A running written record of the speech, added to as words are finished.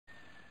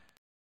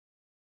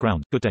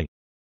Ground, good day.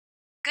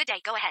 Good day,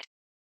 go ahead.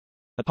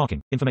 At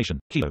parking, information,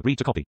 Kilo, read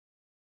to copy.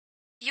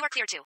 You are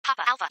clear to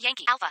Papa Alpha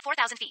Yankee Alpha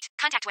 4,000 feet.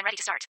 Contact when ready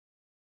to start.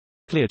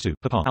 Clear to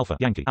Papa Alpha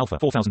Yankee Alpha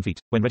 4,000 feet,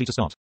 when ready to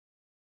start.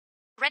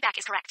 Redback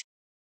is correct.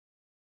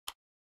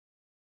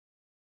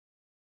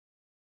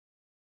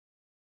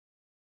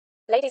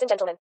 Ladies and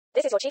gentlemen,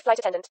 this is your chief flight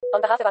attendant.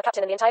 On behalf of our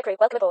captain and the entire crew,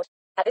 welcome aboard.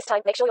 At this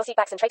time, make sure your seat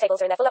backs and tray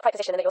tables are in their full upright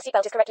position and that your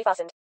seatbelt is correctly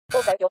fastened.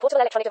 Also, your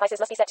portable electronic devices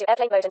must be set to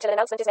airplane mode until an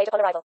announcement is made upon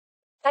arrival.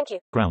 Thank you.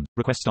 Ground,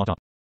 request startup.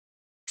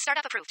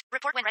 Startup approved.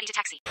 Report when ready to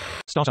taxi.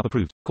 Startup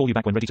approved. Call you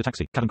back when ready to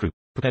taxi. Cabin crew,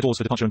 prepare doors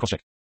for departure and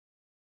cross-check.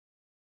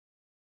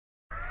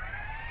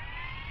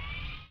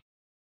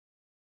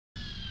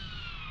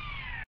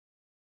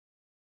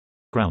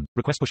 Ground,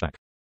 request pushback.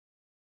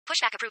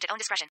 Pushback approved at own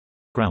discretion.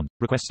 Ground,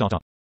 request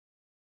startup.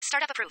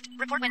 Startup approved.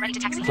 Report when ready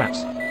to taxi. Flaps.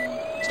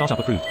 Startup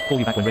approved. Call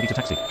you back when ready to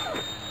taxi.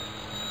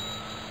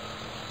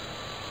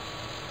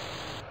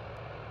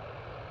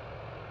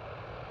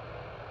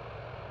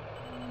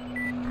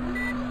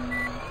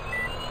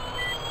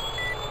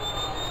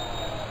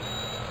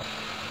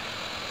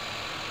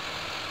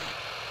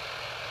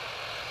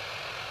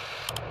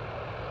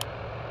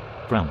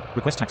 Ground,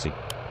 request taxi.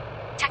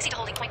 Taxi to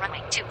holding point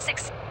runway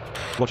 26.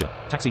 Roger.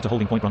 Taxi to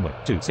holding point runway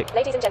 26.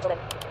 Ladies and gentlemen,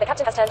 the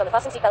captain has turned on the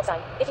fasten seatbelt sign.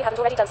 If you haven't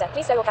already done so,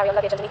 please stow your carry-on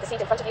luggage underneath the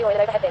seat in front of you or in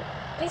an overhead bin.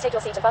 Please take your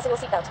seat and fasten your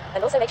seatbelt,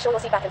 and also make sure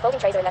your seat back and folding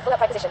trays are in their full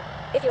upright position.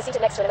 If you are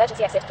seated next to an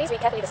emergency exit, please read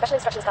carefully the special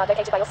instructions card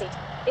located by your seat.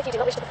 If you do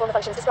not wish to perform the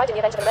functions described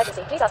in the event of an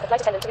emergency, please ask the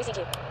flight attendant to reseat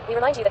you. We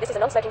remind you that this is a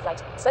non-smoking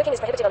flight. Smoking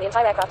is prohibited on the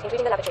entire aircraft,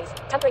 including the lavatories.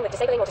 Tampering with,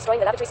 disabling or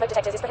destroying the lavatory smoke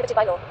detectors is prohibited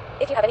by law.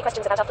 If you have any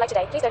questions about our flight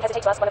today, please don't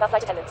hesitate to ask one of our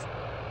flight attendants.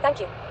 Thank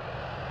you.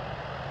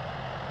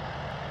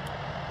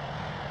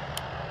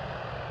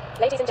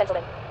 Ladies and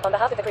gentlemen, on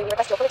behalf of the crew, we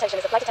request your full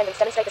attention as the flight attendants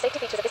demonstrate the safety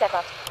features of this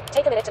aircraft.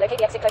 Take a minute to locate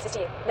the exit closest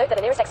to you. Note that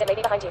the nearest exit may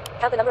be behind you.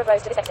 Count the number of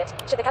rows to this exit.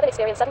 Should the cabin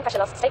experience sudden pressure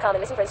loss, stay calm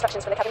and listen for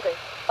instructions from the cabin crew.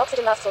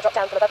 Oxygen masks will drop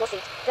down from above your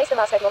seat. Place the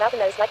mask over your mouth and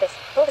nose like this.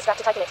 Pull the strap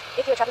to tighten it.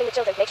 If you are traveling with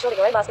children, make sure that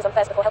your own mask is on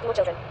first before helping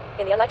your children.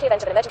 In the unlikely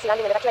event of an emergency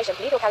landing and evacuation,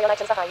 leave your carry-on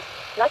items behind.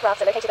 Life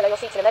rafts are located below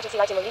your seats and emergency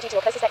lighting will lead you to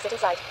your closest exit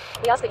inside.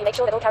 We ask that you make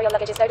sure that all carry-on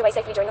luggage is stowed away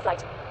safely during the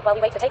flight. While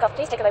we wait for takeoff,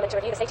 please take a moment to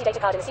review the safety data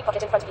card in the seat pocket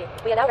in front of you.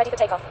 We are now ready for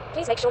takeoff.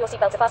 Please make sure your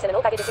seatbelts are fastened and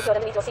all baggage is secured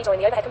underneath your seat or in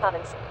the overhead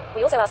compartments.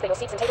 We also ask that your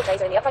seats and table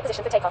trays are in the upright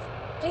position for takeoff.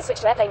 Please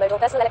switch to airplane mode or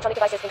personal electronic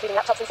devices including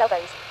laptops and cell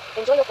phones.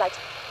 Enjoy your flight.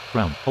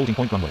 Ground, holding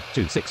point runway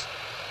 26.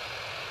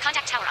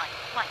 Contact tower on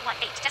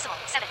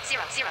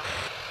 118.700.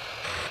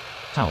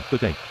 Tower, good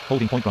day.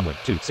 Holding point runway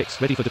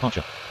 26, ready for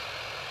departure.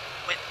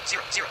 Wind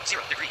 000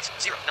 degrees,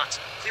 0 knots.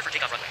 Clear for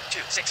takeoff runway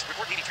 26.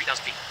 Report leaving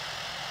 3,000 feet.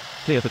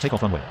 Clear for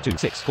takeoff runway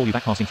 26. Call you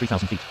back passing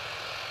 3,000 feet.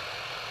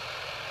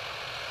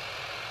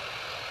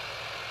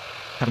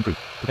 Cabin crew,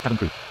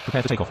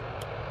 prepare for takeoff.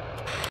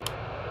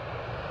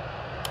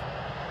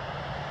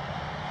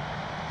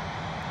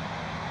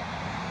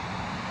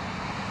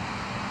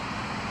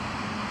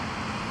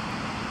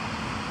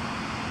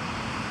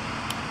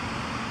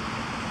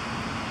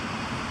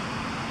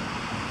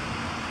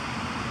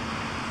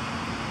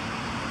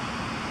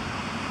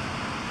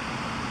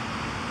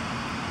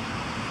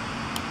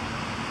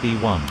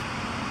 B1.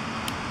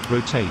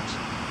 Rotate.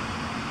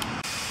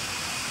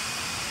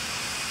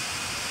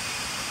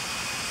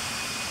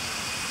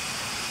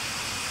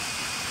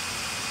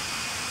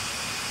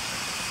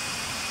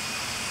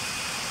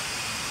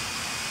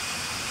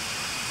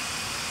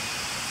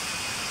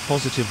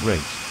 Positive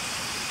rate.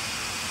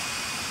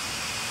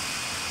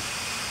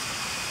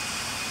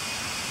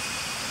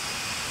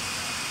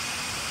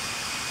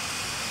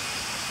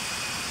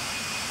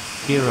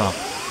 Gear up.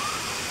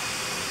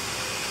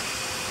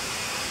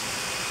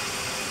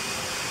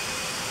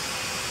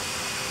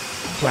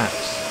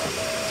 Flaps.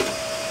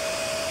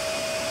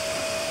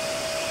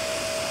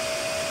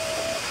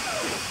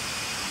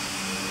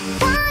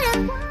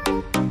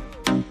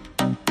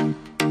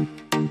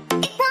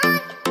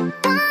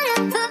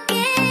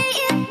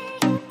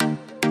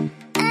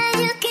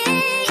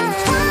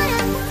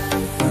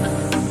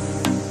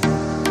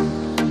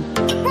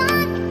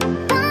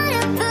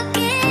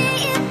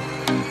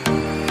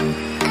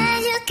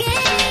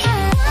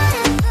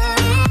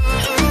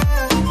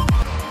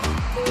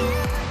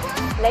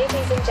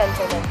 Ladies and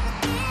gentlemen,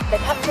 the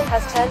captain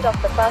has turned off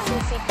the fasten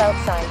seatbelt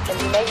sign and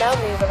you may now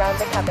move around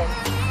the cabin.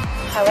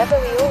 However,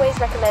 we always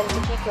recommend to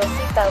keep your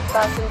seatbelt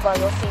fastened while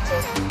you're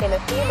seated. In a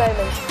few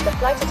moments, the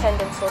flight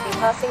attendants will be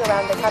passing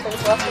around the cabin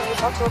to offer you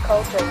hot or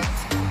cold drinks,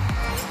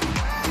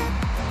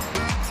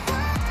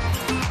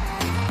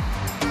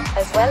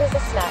 as well as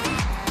a snack.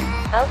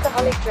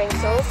 Alcoholic drinks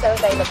are also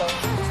available.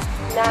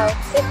 Now,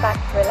 sit back,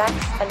 relax,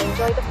 and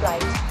enjoy the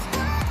flight.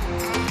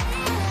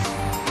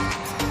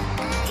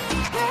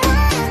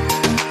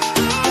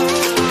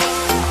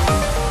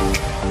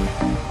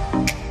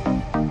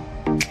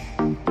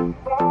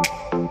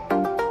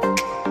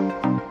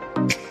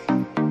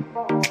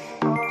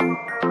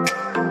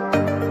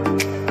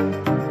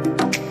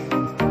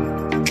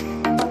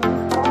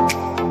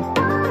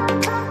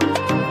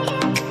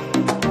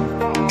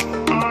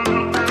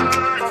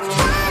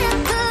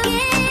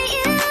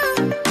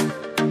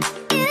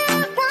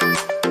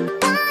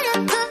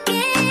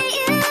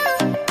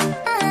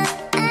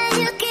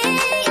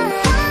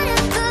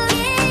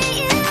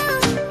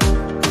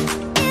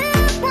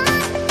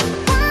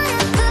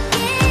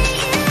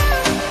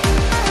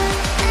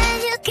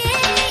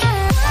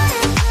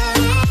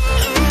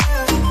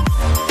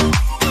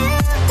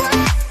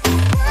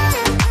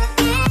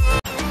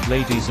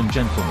 Ladies and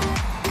gentlemen,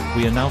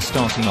 we are now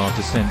starting our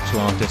descent to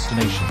our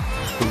destination.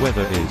 The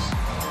weather is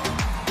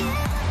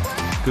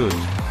good.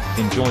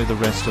 Enjoy the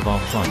rest of our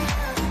flight.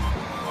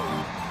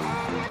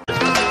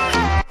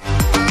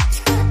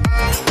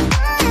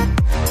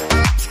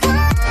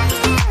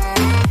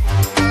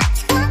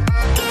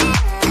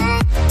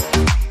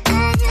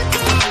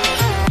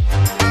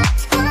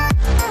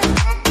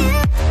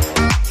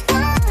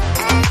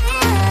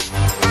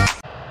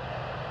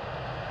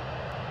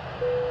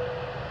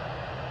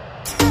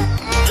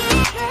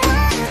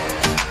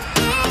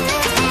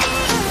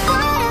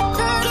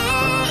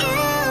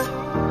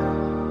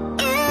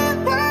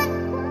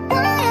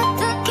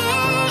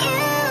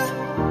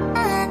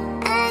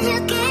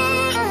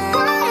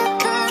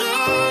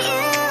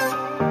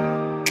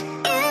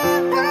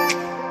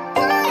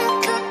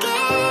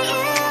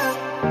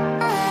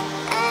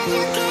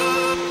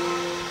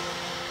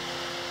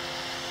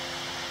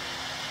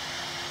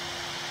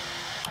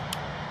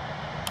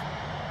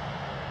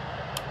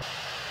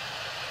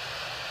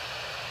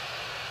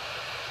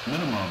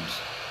 Minimums.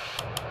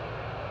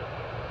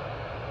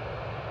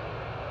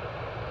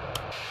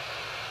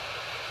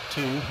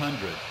 $200.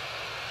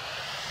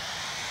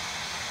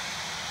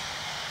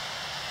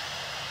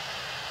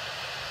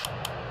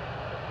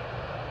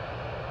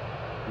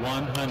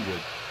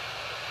 $100.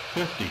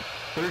 $50.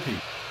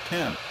 $30.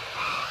 $10.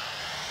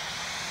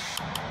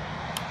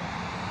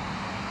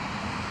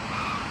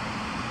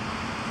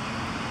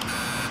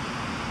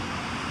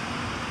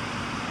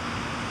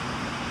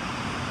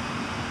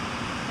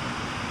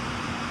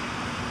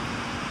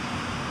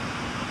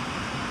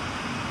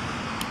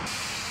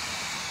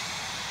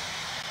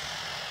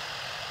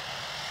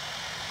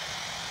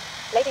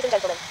 Ladies and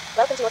gentlemen,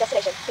 welcome to your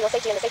destination. For your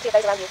safety and the safety of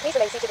those around you, please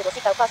remain seated with your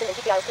seatbelt fastened and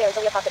keep the aisles clear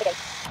until we have passed at the gate.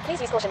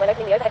 Please use caution when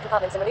opening the overhead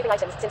compartments and removing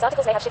items, since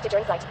articles may have shifted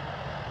during flight.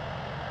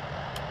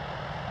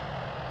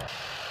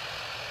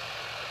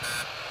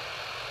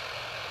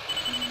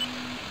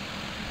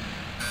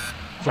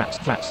 Flaps,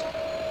 flaps.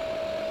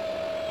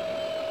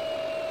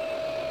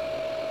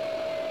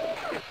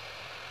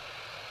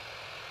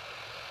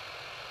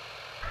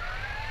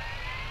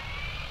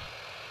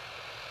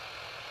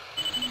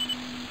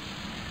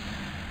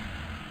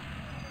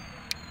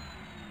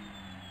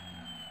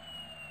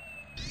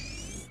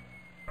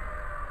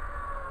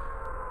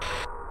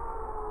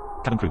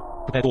 Cabin crew,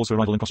 prepare doors for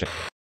arrival and cross-check.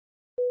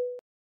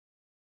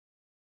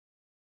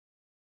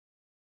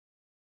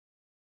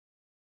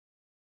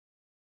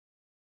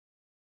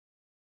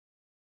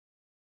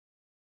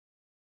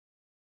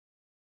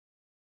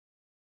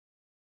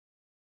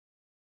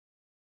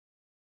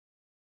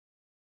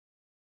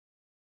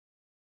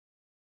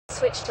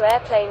 Switch to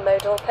airplane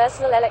mode. All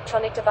personal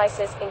electronic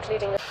devices,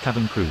 including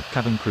Cabin crew,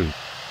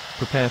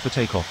 prepare for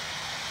takeoff.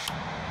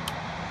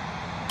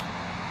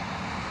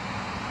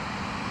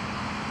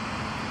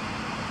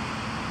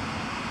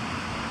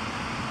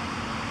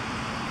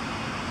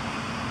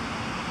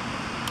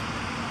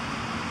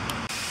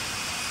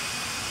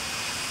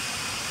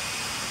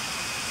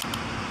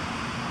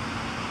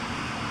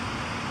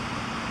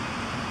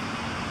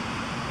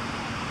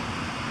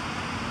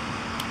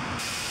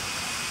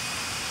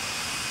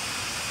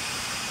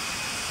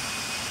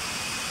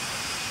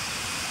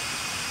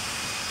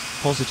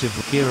 Positive,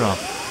 gear up.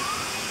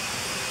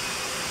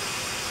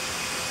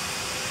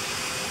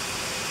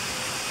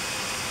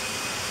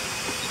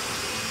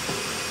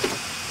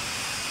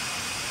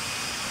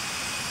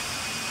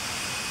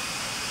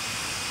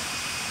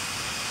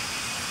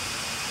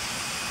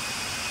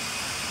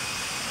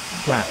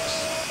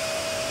 Flaps.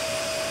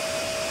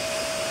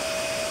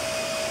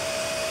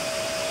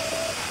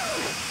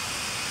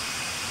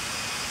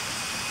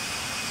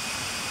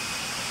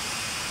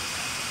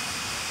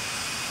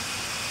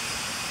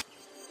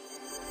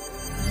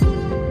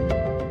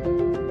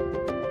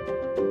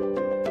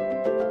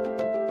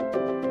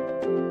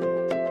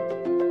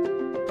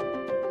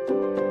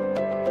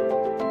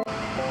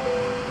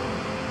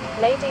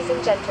 Ladies and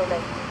gentlemen,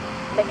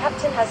 the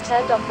captain has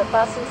turned off the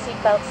fasten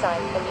seatbelt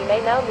sign and you may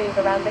now move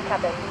around the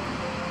cabin.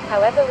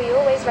 However, we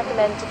always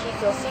recommend to keep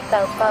your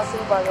seatbelt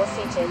fastened while you're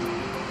seated.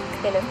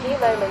 In a few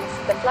moments,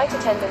 the flight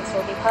attendants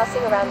will be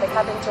passing around the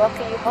cabin to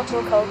offer you hot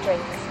or cold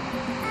drinks,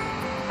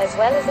 as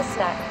well as a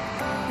snack.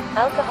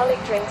 Alcoholic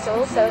drinks are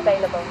also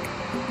available.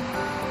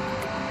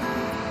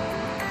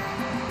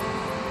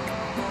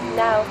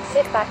 Now,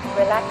 sit back,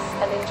 relax,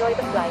 and enjoy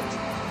the flight.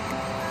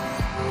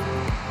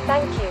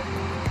 Thank you.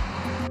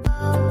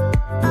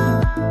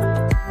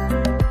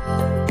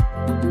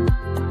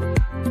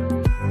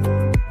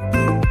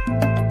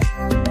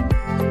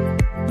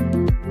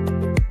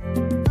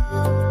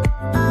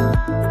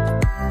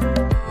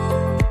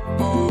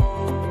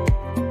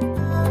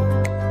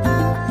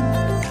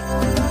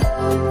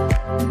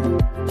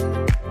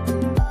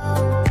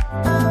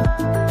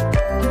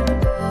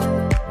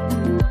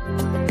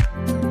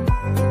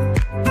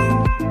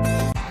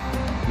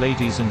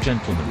 Ladies and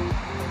gentlemen,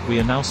 we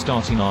are now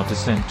starting our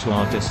descent to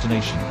our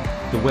destination.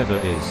 The weather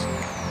is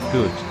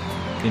good.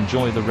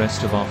 Enjoy the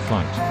rest of our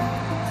flight.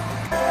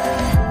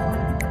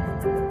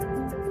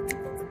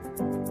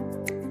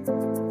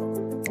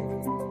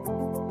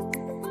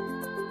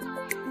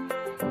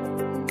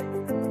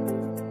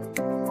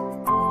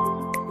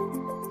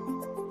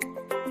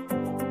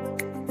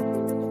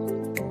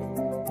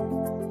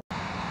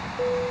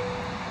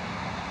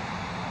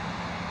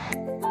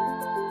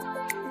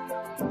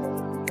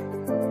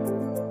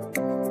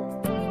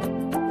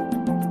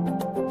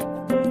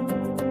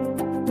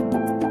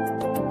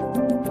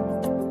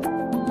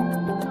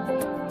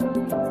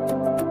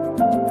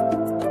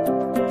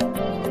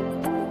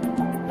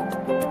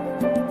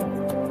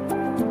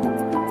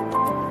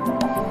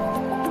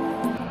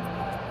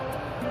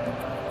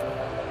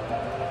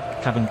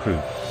 Cabin crew.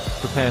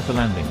 Prepare for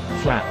landing.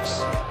 Flaps.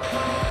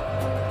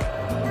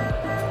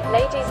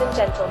 Ladies and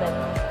gentlemen,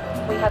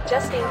 we have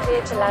just been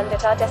cleared to land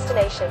at our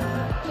destination.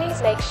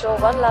 Please make sure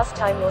one last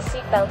time your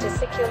seatbelt is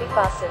securely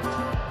fastened.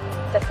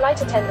 The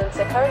flight attendants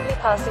are currently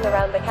passing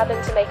around the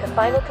cabin to make a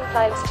final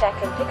compliance check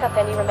and pick up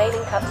any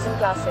remaining cups and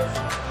glasses.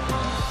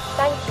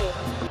 Thank you.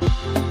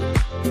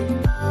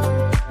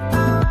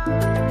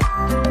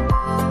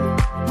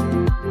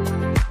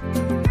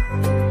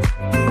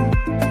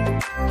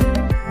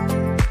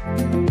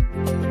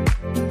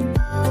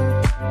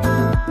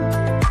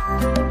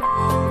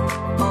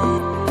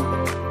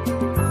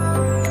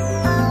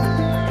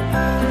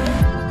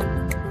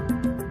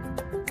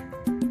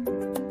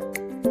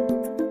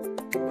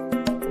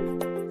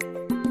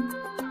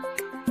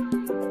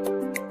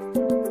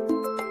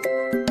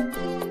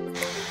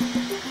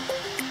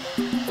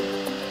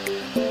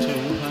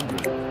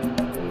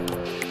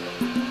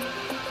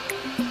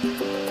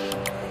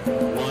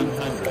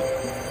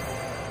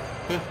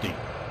 50,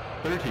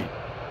 30,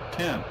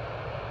 10.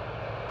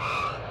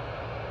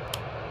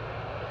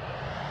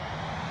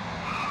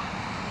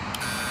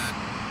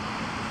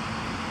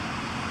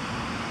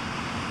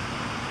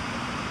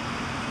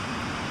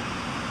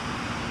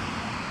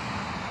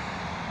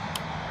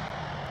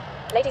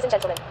 Ladies and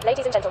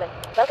gentlemen,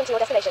 welcome to your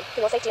destination. For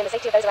your safety and the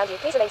safety of those around you,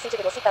 please remain seated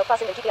with your seatbelt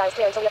fastened and keep the eyes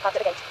clear until you have parked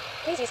at the gate.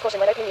 Please use caution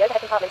when opening the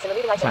overhead compartments and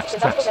removing items,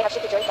 since articles may have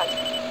shifted during flight.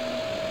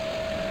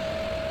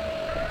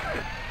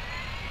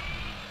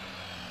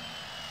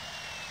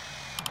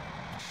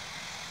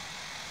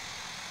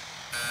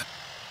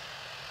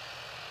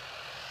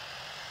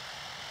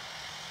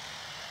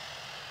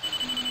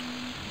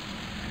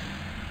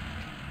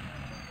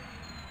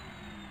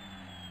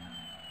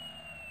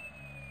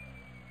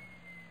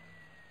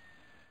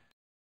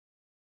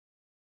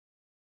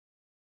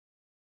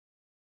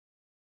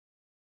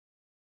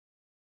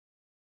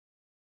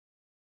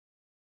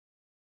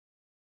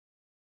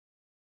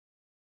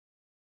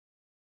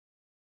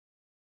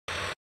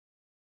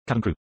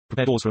 Cabin crew.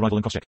 Prepare doors for arrival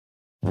and cross-check.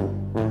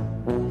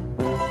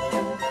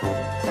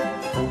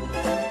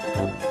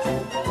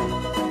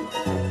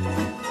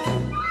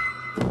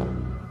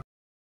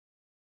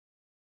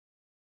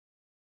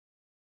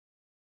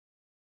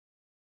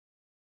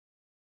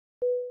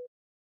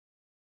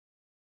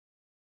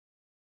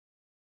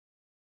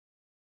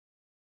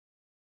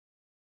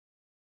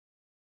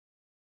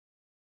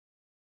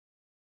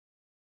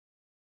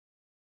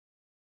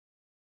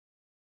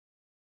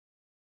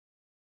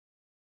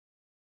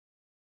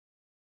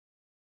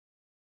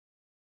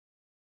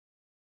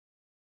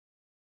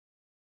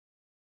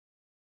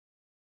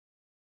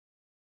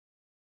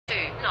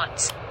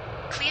 Knots.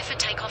 Clear for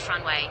takeoff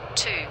runway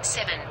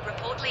 27.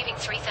 Report leaving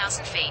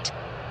 3,000 feet.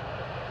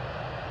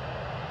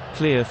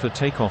 Clear for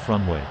takeoff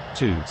runway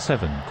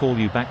 27. Call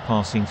you back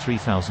passing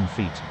 3,000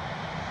 feet.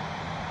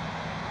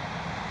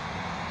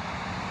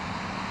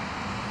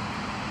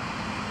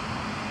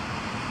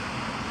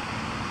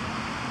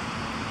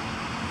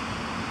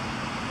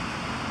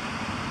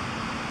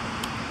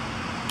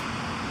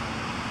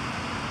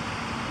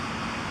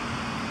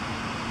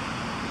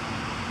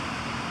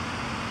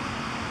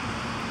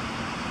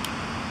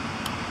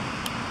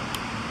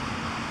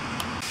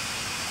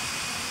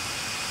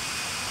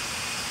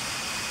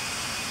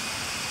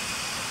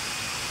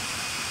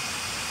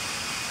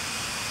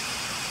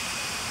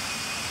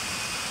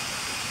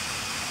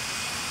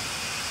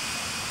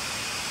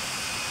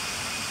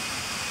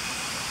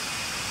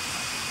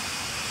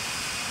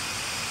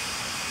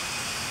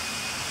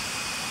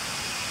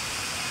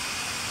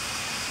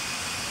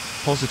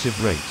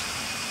 Positive rate.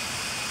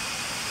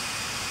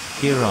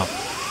 Gear up.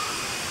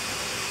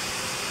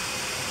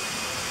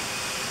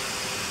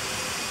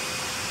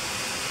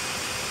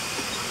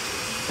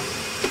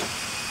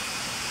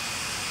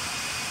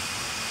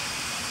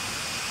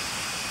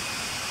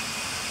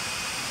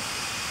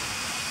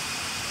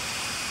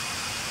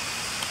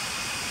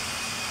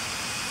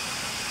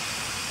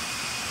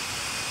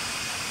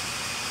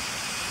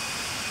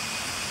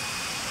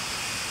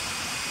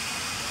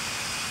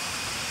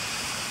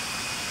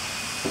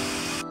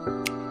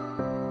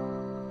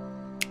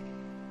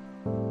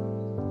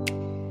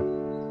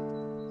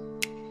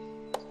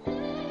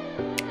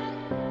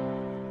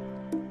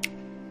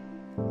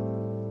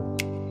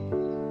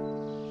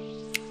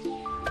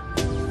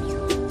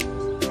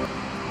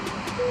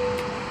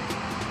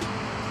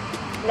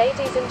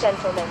 Ladies and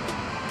gentlemen,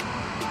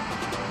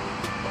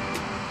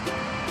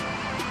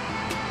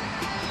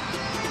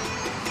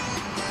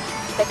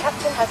 the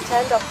captain has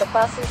turned off the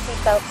fasten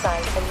seatbelt sign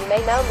and you may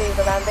now move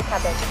around the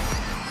cabin.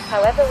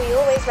 However, we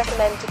always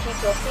recommend to keep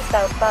your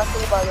seatbelt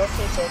fastened while you're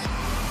seated.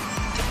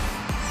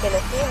 In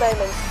a few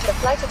moments, the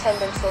flight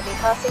attendants will be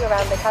passing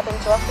around the cabin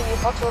to offer you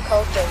hot or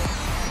cold drinks,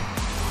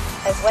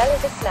 as well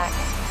as a snack.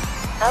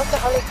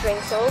 Alcoholic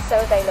drinks are also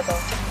available.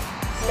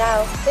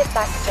 Now, sit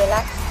back,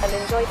 relax, and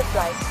enjoy the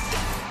flight.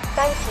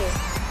 Thank you.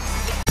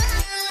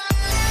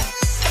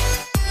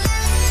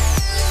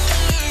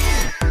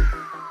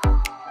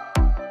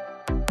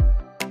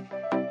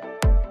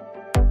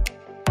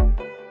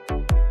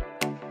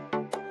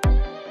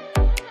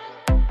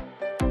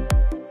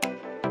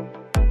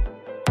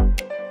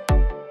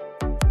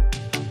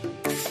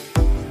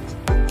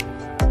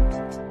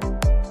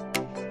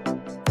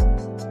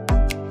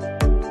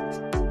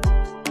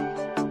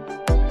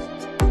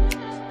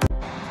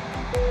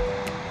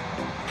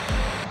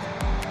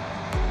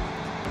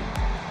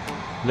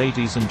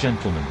 Ladies and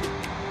gentlemen,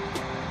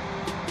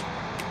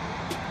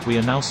 we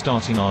are now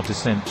starting our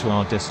descent to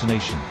our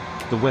destination.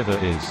 The weather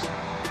is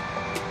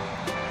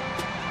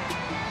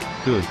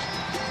good.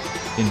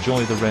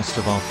 Enjoy the rest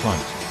of our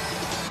flight.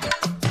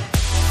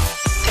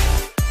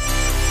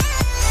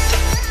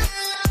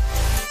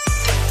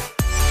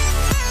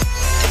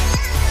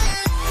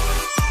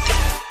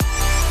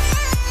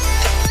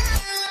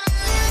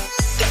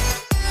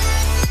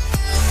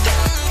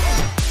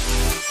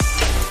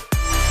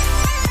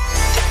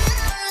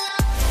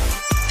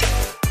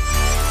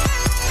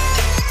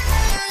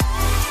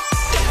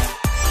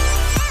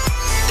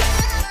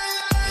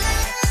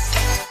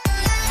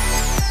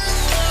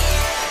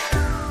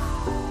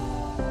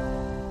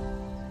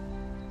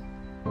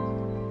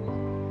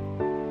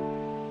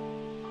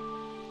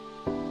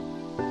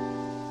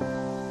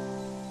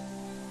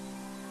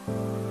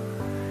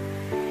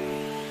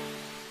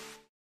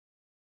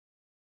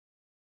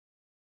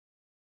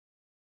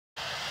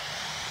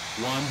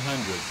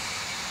 $100.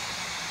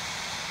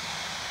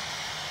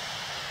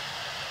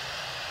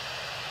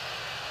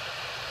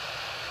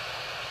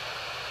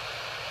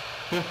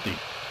 $50,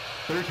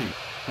 $30,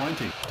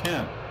 $20,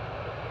 $10.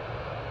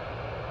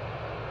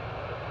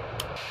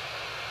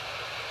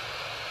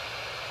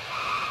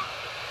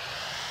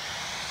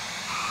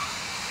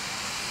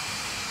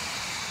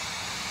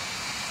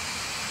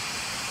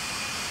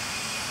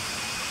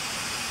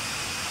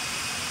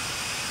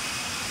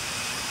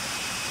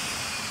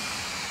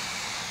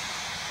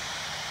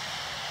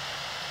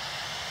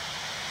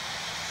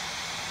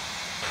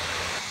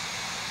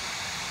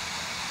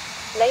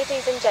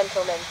 Ladies and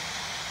gentlemen,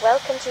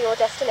 welcome to your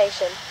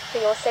destination. For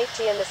your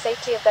safety and the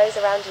safety of those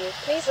around you,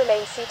 please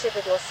remain seated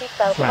with your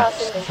seatbelt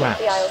fastened and keep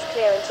the aisles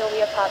clear until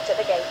we are parked at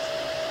the gate.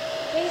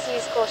 Please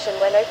use caution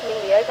when opening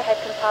the overhead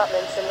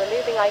compartments and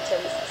removing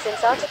items,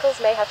 since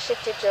articles may have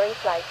shifted during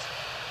flight.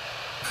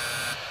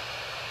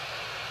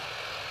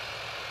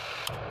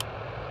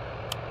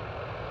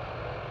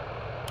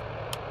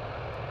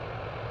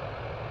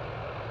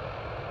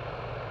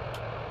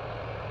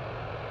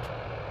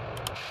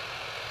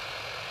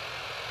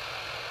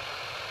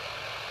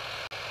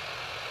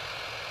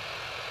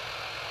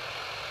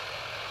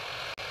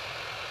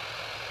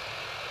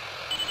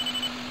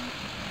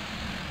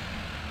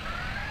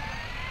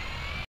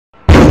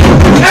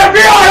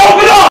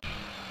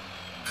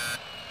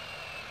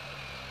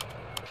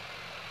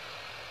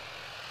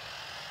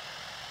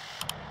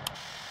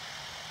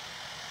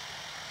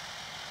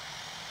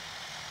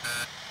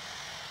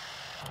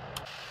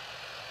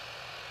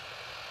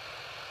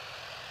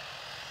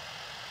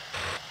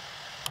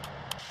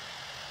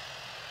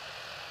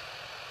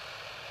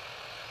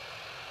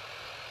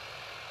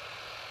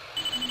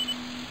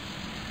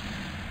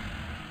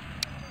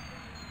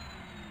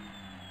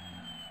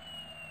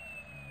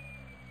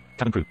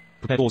 Cabin crew,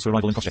 prepare doors for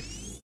arrival and cross check.